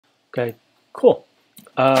Okay, cool.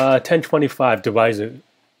 1025 Divisor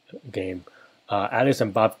game. Alex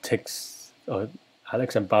and Bob take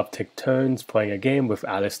turns playing a game with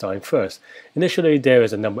Alex starting first. Initially, there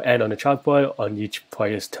is a number n on the chalkboard on each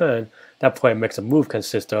player's turn. That player makes a move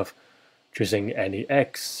consist of choosing any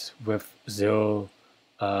x with 0,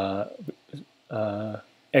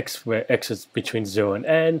 x where x is between 0 and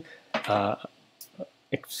n,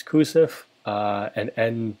 exclusive, and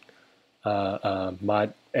n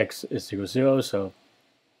mod x is 0, 0. So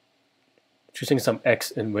choosing some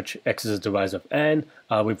x in which x is the rise of n,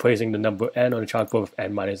 replacing the number n on the chalkboard with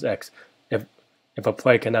n minus x. If a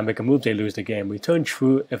player cannot make a move, they lose the game. Return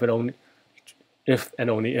true if and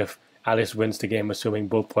only if Alice wins the game, assuming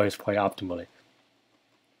both players play optimally.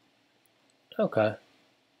 Okay.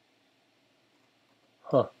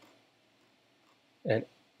 Huh. And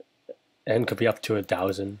n could be up to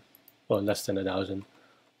 1,000 or less than 1,000.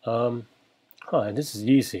 And this is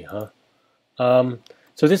easy, huh?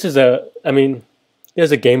 So this is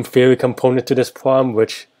there's a game theory component to this problem,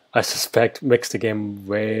 which I suspect makes the game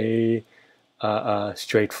way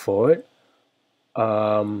straightforward.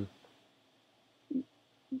 And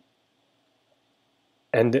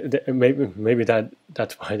maybe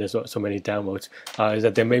that's why there's so many downvotes. Is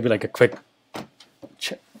that there may be like a quick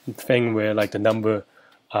thing where like the number,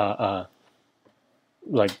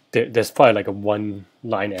 like there's probably like a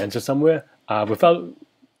one-line answer somewhere. Without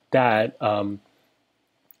that,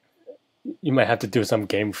 you might have to do some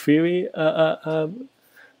game theory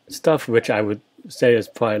stuff, which I would say is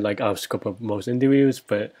probably like out of scope of most interviews,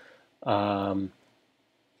 but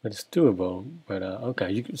it's doable. But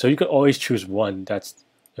okay, so you could always choose one. That's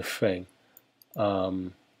the thing.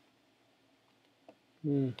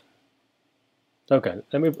 Okay,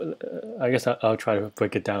 I guess I'll try to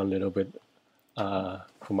break it down a little bit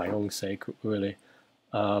for my own sake, really.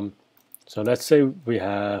 So let's say we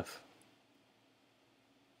have.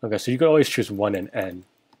 Okay, so you can always choose 1 and n.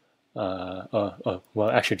 Well,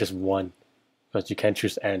 actually just 1, because you can't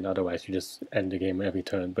choose n, otherwise you just end the game every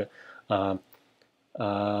turn. But so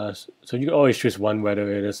you can always choose 1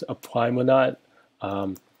 whether it is a prime or not.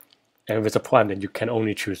 And if it's a prime, then you can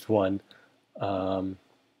only choose 1.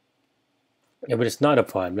 If it's not a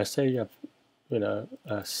prime, let's say you have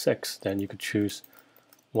 6, then you could choose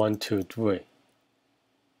 1, 2, 3.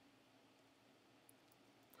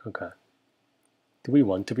 Okay. Do we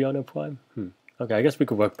want to be on a prime? Okay, I guess we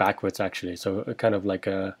could work backwards actually. So kind of like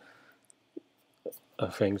a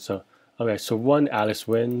thing. So okay, so 1 Alice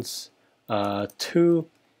wins. 2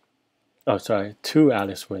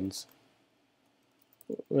 Alice wins.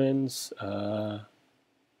 Who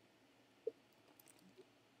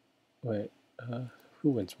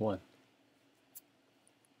wins 1?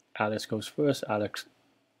 Alice goes first.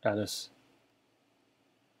 Alice.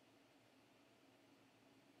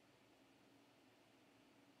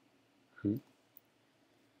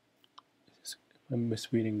 I'm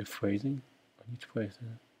misreading the phrasing on each place.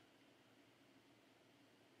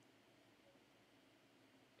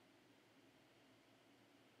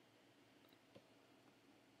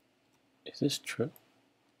 Is this true?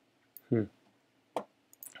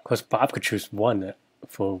 Because Bob could choose 1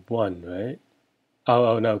 for 1, right?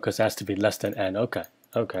 Oh no, because it has to be less than n. Okay,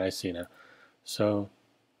 I see now. So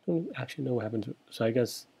I don't actually know what happens. So I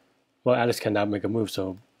guess, well, Alice cannot make a move,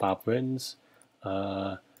 so Bob wins.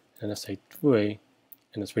 And let's say 3,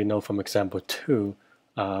 and as we know from example 2,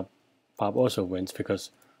 Bob also wins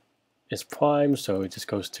because it's prime, so it just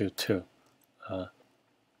goes to 2.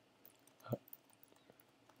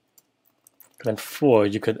 And 4,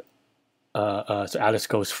 you could, so Alice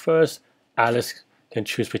goes first. Alice can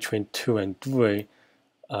choose between 2 and 3.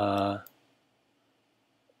 So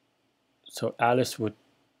Alice would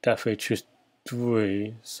definitely choose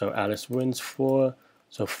 3. So Alice wins 4.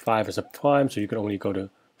 So 5 is a prime, so you can only go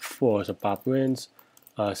to 4. So Bob wins.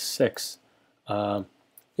 6. Yeah,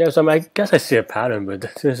 so I guess I see a pattern, but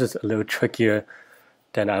this is a little trickier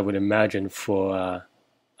than I would imagine for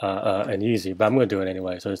an easy. But I'm going to do it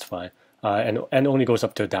anyway, so it's fine. And only goes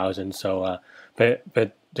up to 1,000. So, but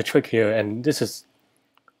the trick here, and this is,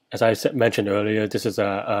 as I mentioned earlier, this is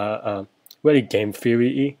a really game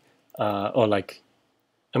theory, or like,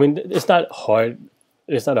 I mean, it's not hard.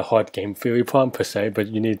 It's not a hard game theory problem per se, but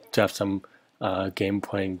you need to have some game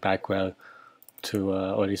playing background to,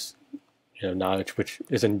 or at least knowledge, which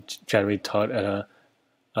isn't generally taught at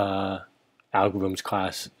a algorithms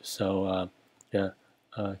class. So yeah.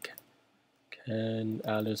 Can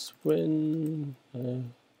Alice win?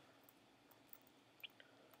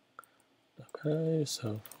 Okay,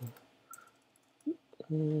 so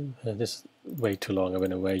this is way too long of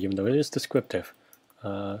in a way, even though it is descriptive.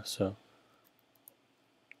 So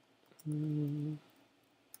So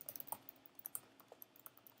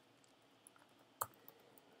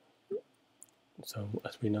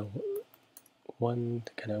as we know, 1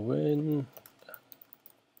 can I win?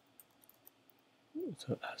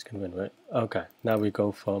 So Alice can win, right? Okay, now we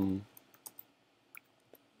go from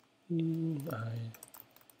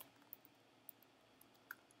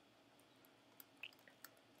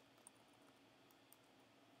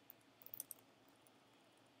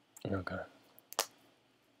okay.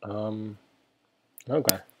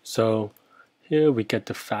 Okay, so here we get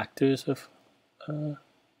the factors of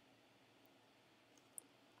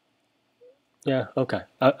yeah, okay.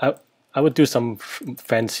 I would do some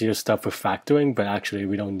fancier stuff with factoring, but actually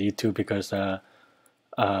we don't need to because n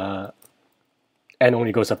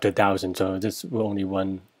only goes up to 1,000, so this will only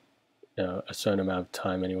run a certain amount of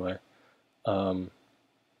time anyway.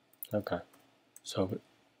 Okay, so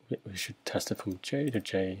we should test it from J to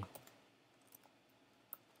J.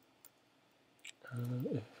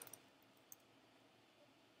 If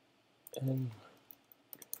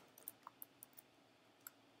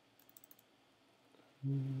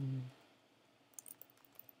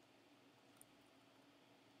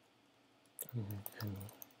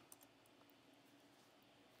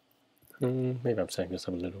n maybe I'm saying this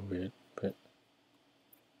a little weird, but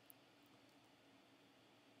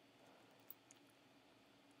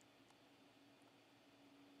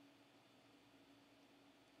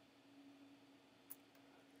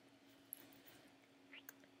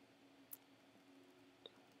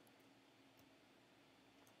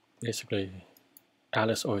basically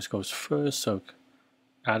Alice always goes first, so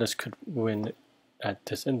Alice could win at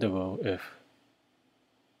this interval if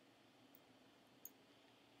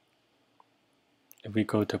we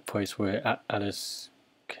go to a place where Alice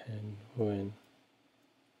can win.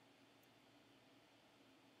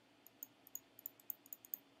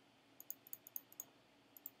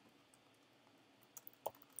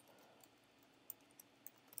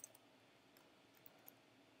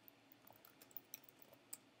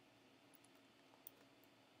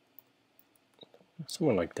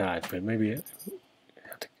 Somewhere like that, but maybe I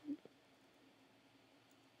have to.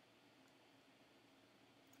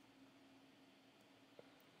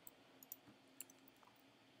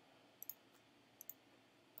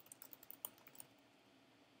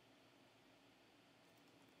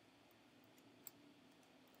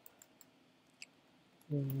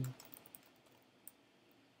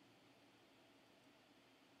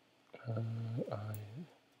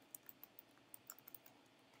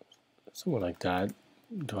 Somewhere like that,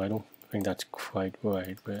 though I don't think that's quite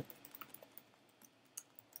right, but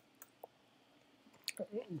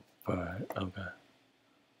okay.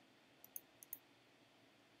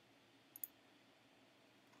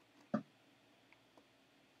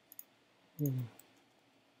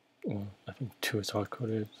 Well, I think 2 is hard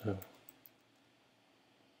coded, so.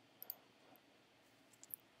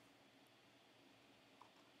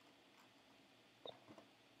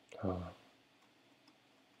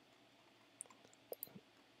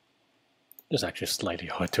 It's actually slightly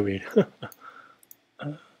hard to read. Okay,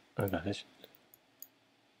 I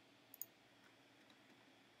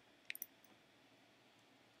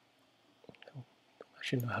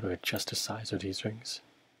should know how to adjust the size of these rings.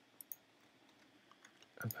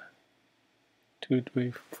 Okay. 2,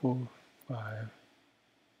 3, 4, 5.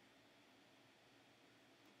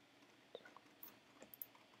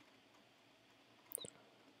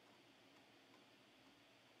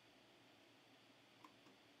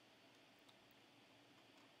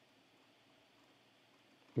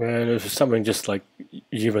 Man, if it's something just like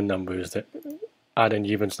even numbers, that adding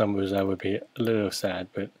even numbers, that would be a little sad,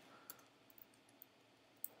 but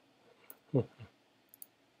but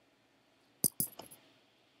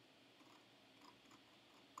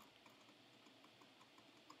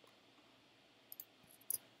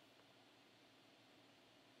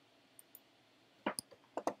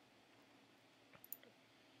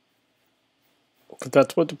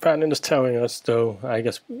that's what the pattern is telling us, though. I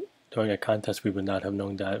guess during a contest we would not have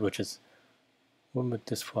known that, which is what would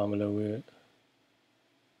this formula weird.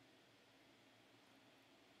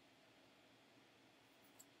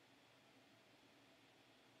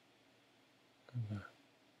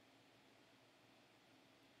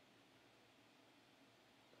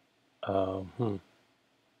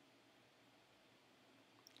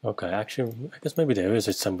 Okay, actually, I guess maybe there is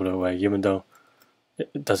a simpler way, even though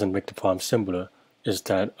it doesn't make the problem simpler. Is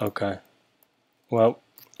that okay? Well,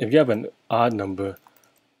 if you have an odd number,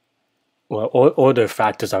 well, all the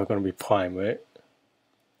factors are going to be prime, right?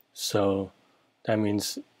 So that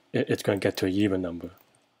means it's going to get to an even number.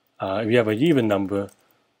 If you have an even number,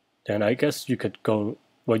 then I guess you could go,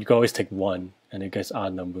 well, you can always take 1 and it gets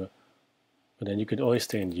odd number. But then you could always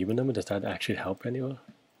stay in even number. Does that actually help anyone?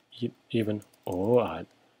 Even or odd?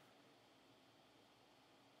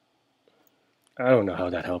 I don't know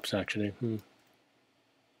how that helps actually.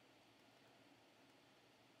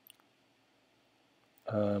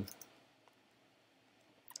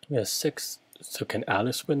 Yeah, 6. So can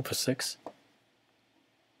Alice win for 6?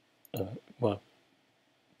 Well,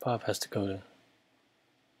 Bob has to go to.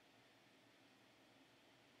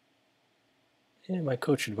 Yeah, my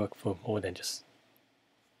code should work for more than just.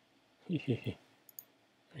 I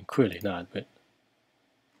mean, clearly not, but.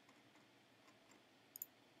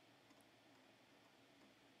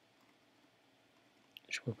 It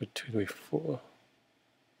should work with 2, 3, 4.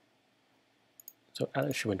 So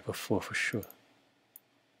Alice should win for 4 for sure.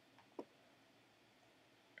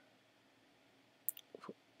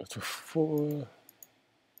 So 4.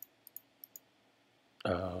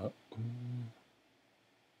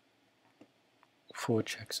 4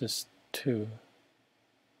 checks is 2. And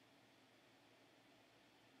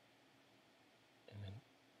then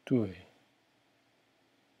 3.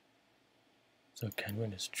 So can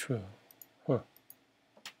win is true. Huh.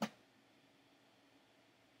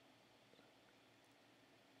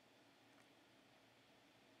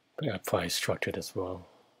 But yeah, probably structured as well.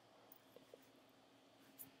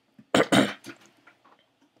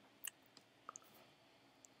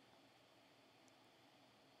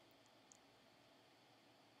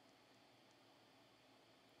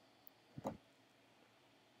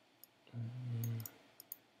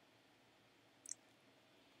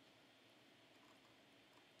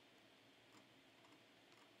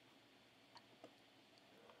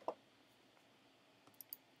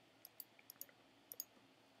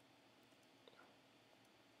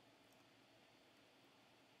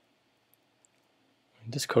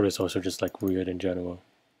 This code is also just like weird in general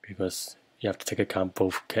because you have to take account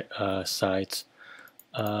both sides.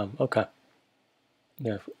 Okay.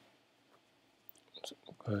 Yeah.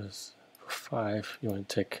 Because for 5 you want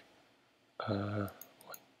to take.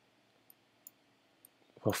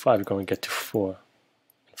 For 5 you're going to get to 4.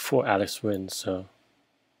 4 Alice wins, so.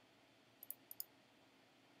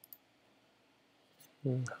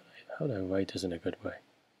 How do I write this in a good way?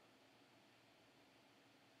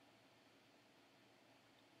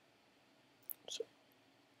 So,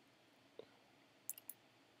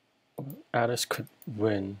 Alice could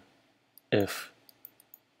win if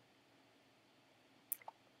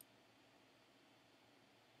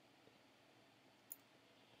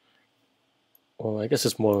well, I guess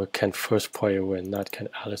it's more can first player win, not can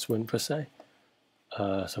Alice win per se.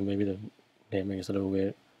 So maybe the naming is a little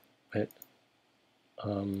weird, but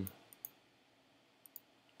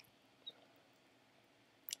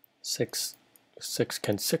 6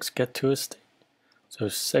 can 6 get to a state? So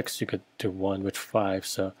 6 you could do 1 with 5,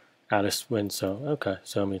 so Alice wins. So okay,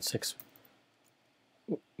 so I mean 6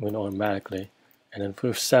 win automatically, and then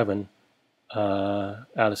with 7,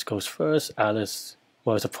 Alice goes first. Alice,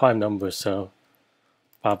 well, it's a prime number, so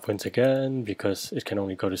Bob wins again because it can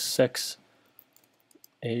only go to 6.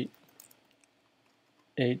 8.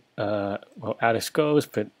 Well, Alice goes,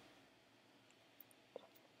 but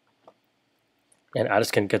and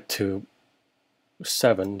Alice can get to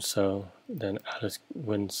 7, so then Alice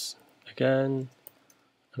wins again.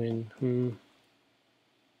 I mean,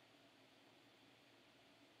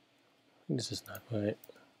 this is not right.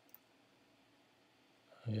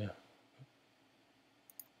 Oh, yeah.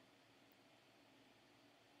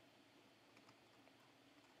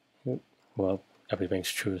 Well,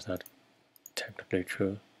 everything's true is not technically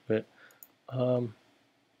true, but and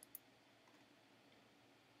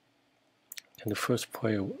the first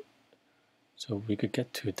player, so we could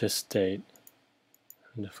get to this state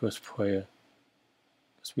and the first player,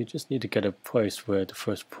 because we just need to get a place where the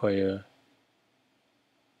first player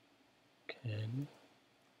can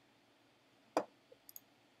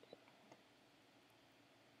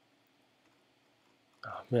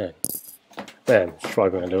man, I'm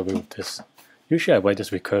struggling a little bit with this. Usually I write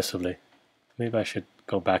this recursively. Maybe I should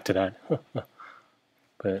go back to that.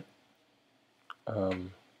 But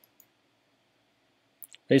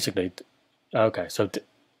basically, okay, so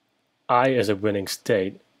I is a winning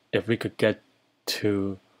state. If we could get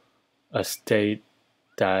to a state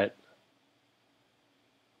that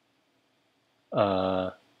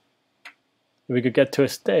we could get to a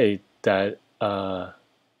state that the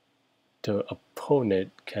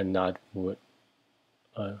opponent cannot win.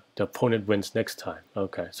 The opponent wins next time.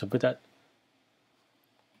 Okay, so but that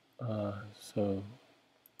so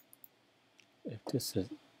if this is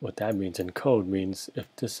what that means in code means if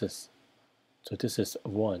this is so this is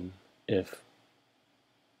 1 if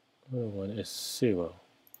 1 is 0.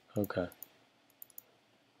 Okay.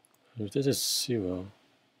 If this is 0,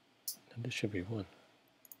 then this should be 1.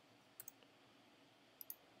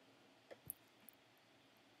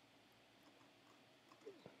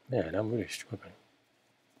 Man, I'm really struggling.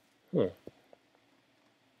 3,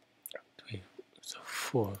 so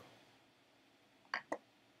 4.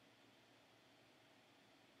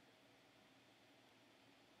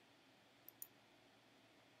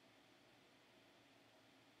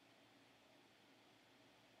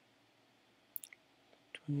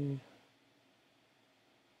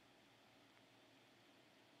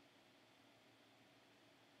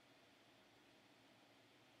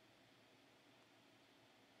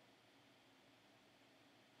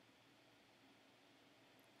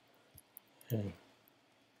 Okay.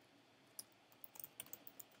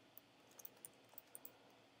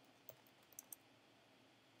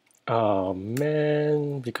 Oh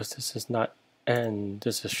man, because this is not N,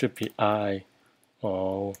 this should be I.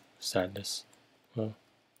 Oh, sadness. Well,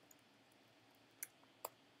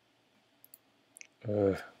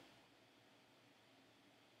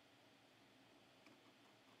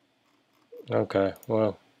 okay,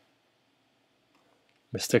 well,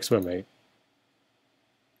 mistakes were made.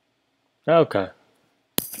 Okay.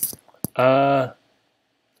 Oh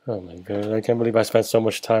my god, I can't believe I spent so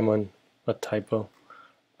much time on a typo.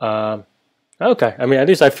 Okay, I mean, at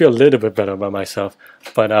least I feel a little bit better about myself.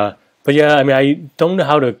 But yeah, I mean, I don't know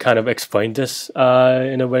how to kind of explain this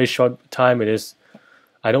in a very short time.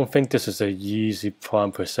 I don't think this is a easy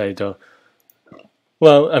problem per se, though.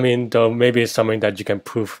 Well, I mean, though maybe it's something that you can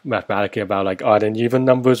prove mathematically about, like odd and even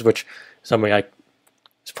numbers, which something like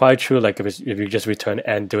it's probably true. Like if you just return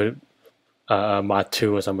n, do it mod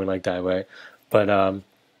 2 or something like that, right? But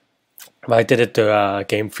I did it the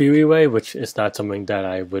game theory way, which is not something that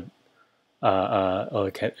I would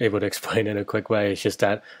or able to explain in a quick way. It's just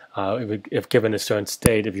that if given a certain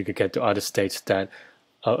state, if you could get to other states that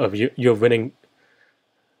of you're winning,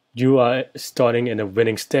 you are starting in a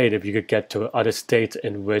winning state. If you could get to other states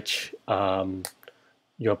in which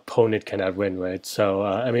your opponent cannot win, right? So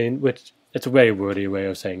I mean, which it's a very wordy way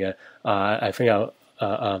of saying it. I think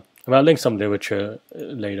I'll link some literature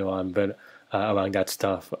later on, but around that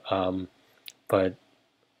stuff. But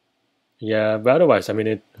yeah, but otherwise, I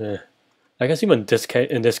mean, I guess even in this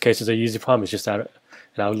case, it's a easy problem. It's just that,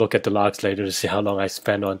 and I'll look at the logs later to see how long I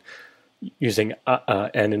spend on using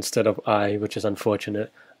n instead of I, which is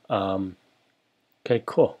unfortunate. Okay,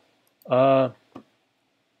 cool. Yeah,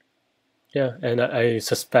 and I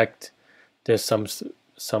suspect there's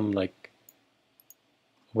some like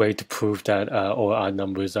way to prove that all odd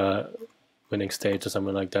numbers are winning states or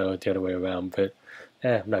something like that, or the other way around. But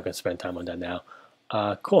I'm not gonna spend time on that now.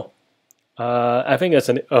 Cool. I think it's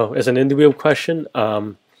an interview question.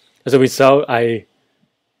 As a result, I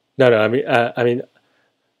mean,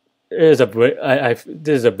 this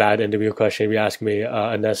is a bad interview question. If you ask me,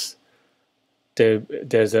 unless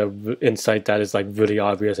there's a insight that is like really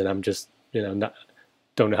obvious, and I'm just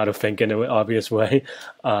don't know how to think in an obvious way.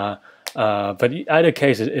 But either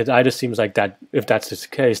case, it either seems like that if that's the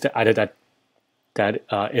case, that either that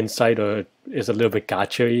insight or is a little bit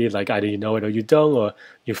gotcha-y, like either you know it or you don't, or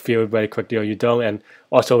you feel it very quickly or you don't. And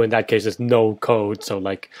also in that case, there's no code, so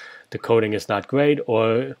like the coding is not great,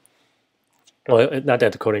 or not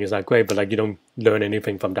that the coding is not great, but like you don't learn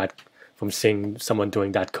anything from seeing someone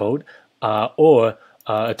doing that code. Or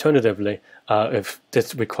alternatively, if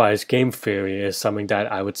this requires game theory, is something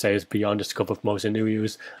that I would say is beyond the scope of most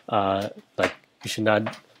interviews. Like you should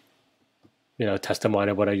not test the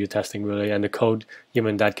model. What are you testing really? And the code,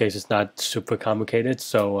 even in that case, is not super complicated.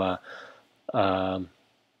 So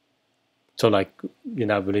like you're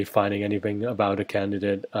not really finding anything about a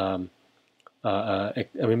candidate. I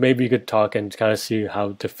mean, maybe you could talk and kind of see how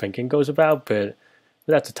the thinking goes about, but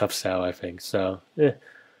that's a tough sell, I think. So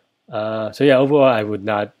so yeah, overall, I would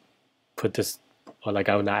not put this, or like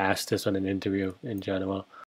I would not ask this on an interview in general.